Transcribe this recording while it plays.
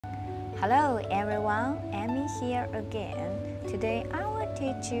Hello everyone, Amy here again. Today I will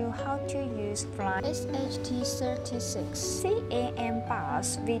teach you how to use Fly-SHT CAN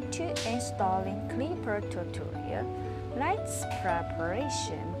Bus V2 installing Clipper tutorial. Let's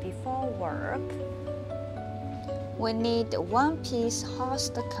preparation before work. We need one piece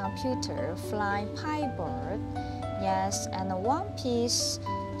host computer Fly-SHT board, yes, and one piece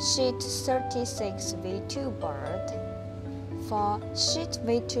SHT V2 board. For SHT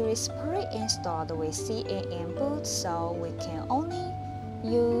V2 is pre-installed with CAN boot, so we can only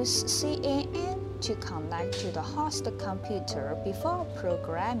use CAN to connect to the host computer before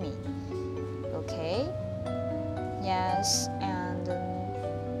programming. Okay? Yes, and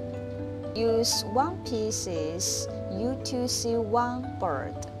use one piece is U2C1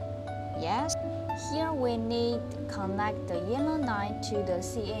 board. Yes. Here we need connect the yellow line to the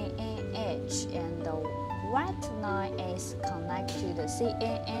CAN edge and the white line is connect to the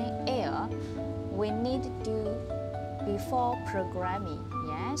CAN air. We need to do before programming,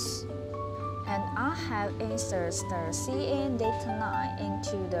 yes. And I have inserted the CAN data line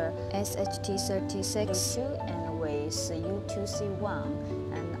into the SHT V2 and with U2C1,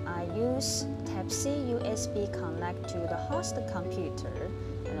 and I use Type-C USB connect to the host computer.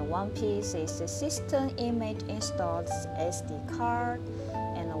 And one piece is the system image installed SD card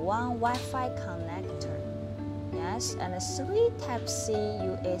and one Wi-Fi connector. Yes, and 3 Type-C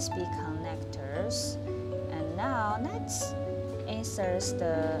USB connectors. And now let's insert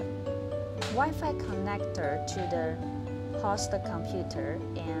the Wi-Fi connector to the host computer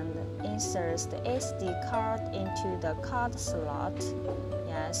and insert the SD card into the card slot.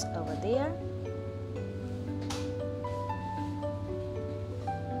 Yes, over there.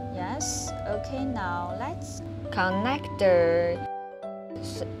 Yes, okay, now let's connect the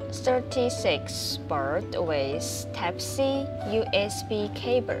 36 board with Type-C USB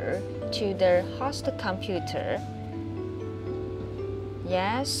cable to the host computer.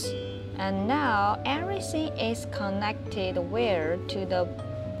 Yes, and now everything is connected well to the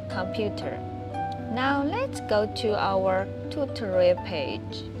computer. Now let's go to our tutorial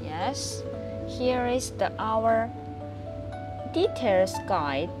page. Yes, here is our details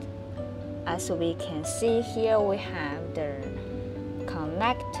guide. As we can see here, we have the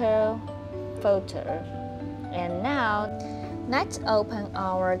connector photo. And now let's open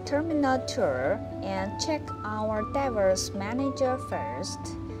our terminal tool and check our device manager first.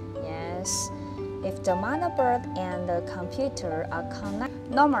 Yes, if the motherboard and the computer are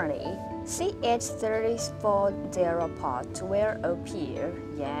connected, normally CH340 port will appear.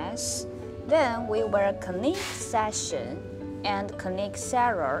 Yes, then we will connect session and connect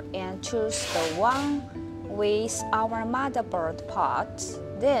serial and choose the one with our motherboard port.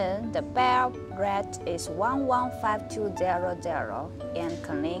 Then the baud rate is 115200 and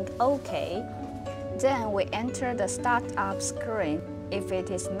click OK. Then we enter the startup screen. If it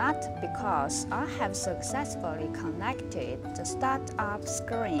is not because I have successfully connected, the startup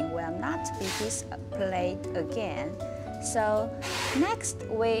screen will not be displayed again. So next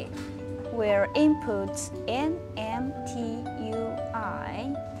we will input NMTUI,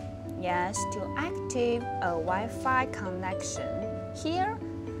 yes, to activate a Wi-Fi connection. Here,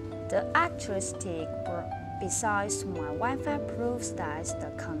 the characteristic besides my Wi-Fi proves that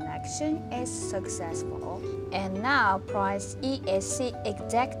the connection is successful. And now press ESC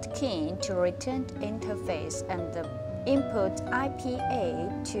exact key to return the interface and the input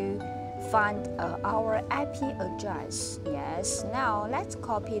IPA to find our IP address. Yes, now let's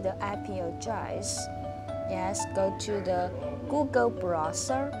copy the IP address. Yes, go to the Google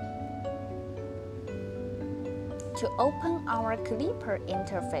browser to open our Clipper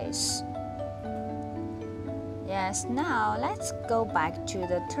interface. Yes, now let's go back to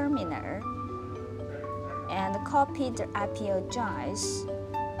the terminal and copy the IP address.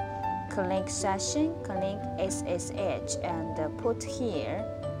 Click session, click SSH and put here.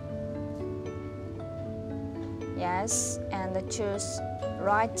 Yes, and choose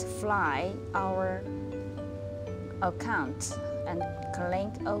right fly our account and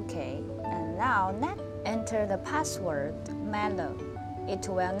click OK. And now let's enter the password Mellow. It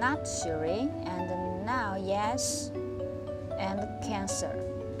will not sharing, and now yes and cancel.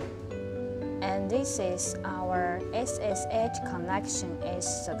 And this is our SSH connection is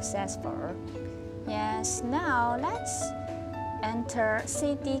successful. Yes, now let's enter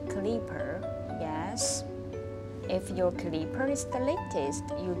CD Clipper. Yes. If your Clipper is the latest,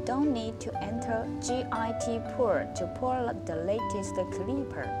 you don't need to enter GIT port to pull the latest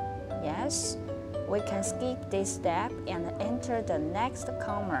Clipper. Yes, we can skip this step and enter the next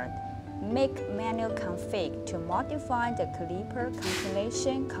command make menu config to modify the clipper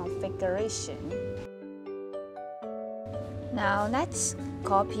compilation configuration. Now let's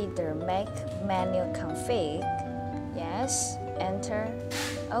copy the make menu config. Yes, enter.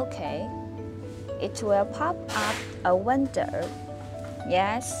 OK. It will pop up a window.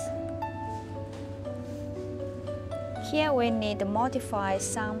 Yes. Here we need to modify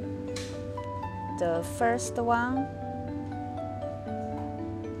some. The first one.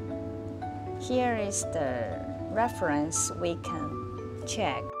 Here is the reference we can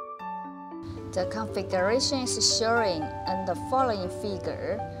check. The configuration is showing in the following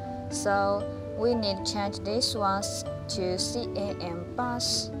figure, so we need to change this one to CAN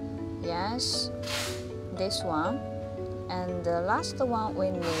bus. Yes, this one. And the last one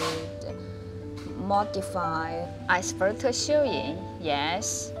we need modify ice photo showing.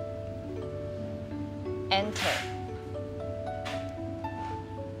 Yes. Enter.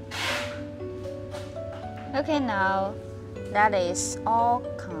 Okay, now that is all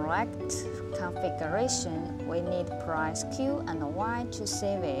correct configuration. We need press Q and Y to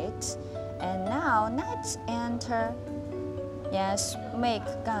save it. And now let's enter. Yes, make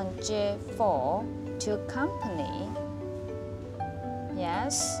J4 to company.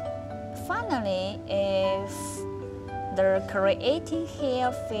 Yes. Finally, if the creating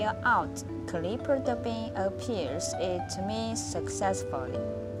hair fill out clipper bin appears, it means successfully.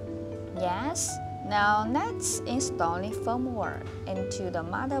 Yes. Now let's install firmware into the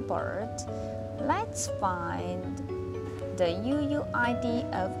motherboard. Let's find the UUID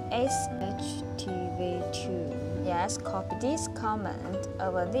of SHT V2. Yes, copy this command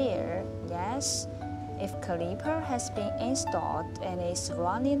over there. Yes. If clipper has been installed and is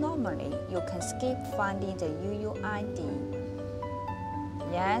running normally, you can skip finding the UUID.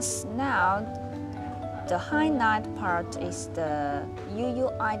 Yes, now the highlight part is the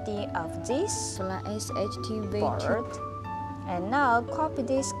UUID of this SHT V2 board. And now copy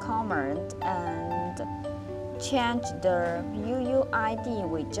this command and change the UUID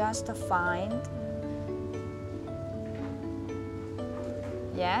we just find.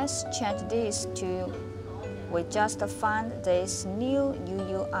 Yes, change this to we just find this new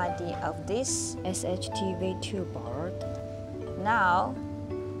UUID of this SHT V2 board. Now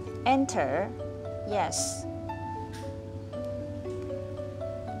enter. Yes.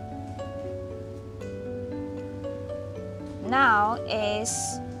 Now is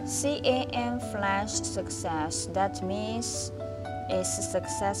CAN flash success. That means it's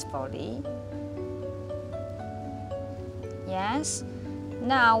successfully. Yes.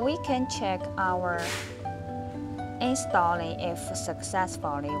 Now we can check our installing. If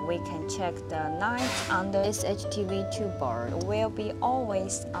successfully, we can check the light on the SHT V2 board will be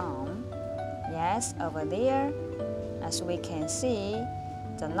always on. Yes, over there, as we can see,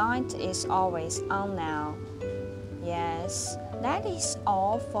 the light is always on now. Yes, that is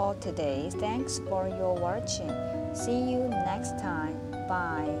all for today. Thanks for your watching. See you next time.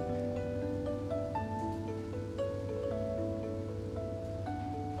 Bye.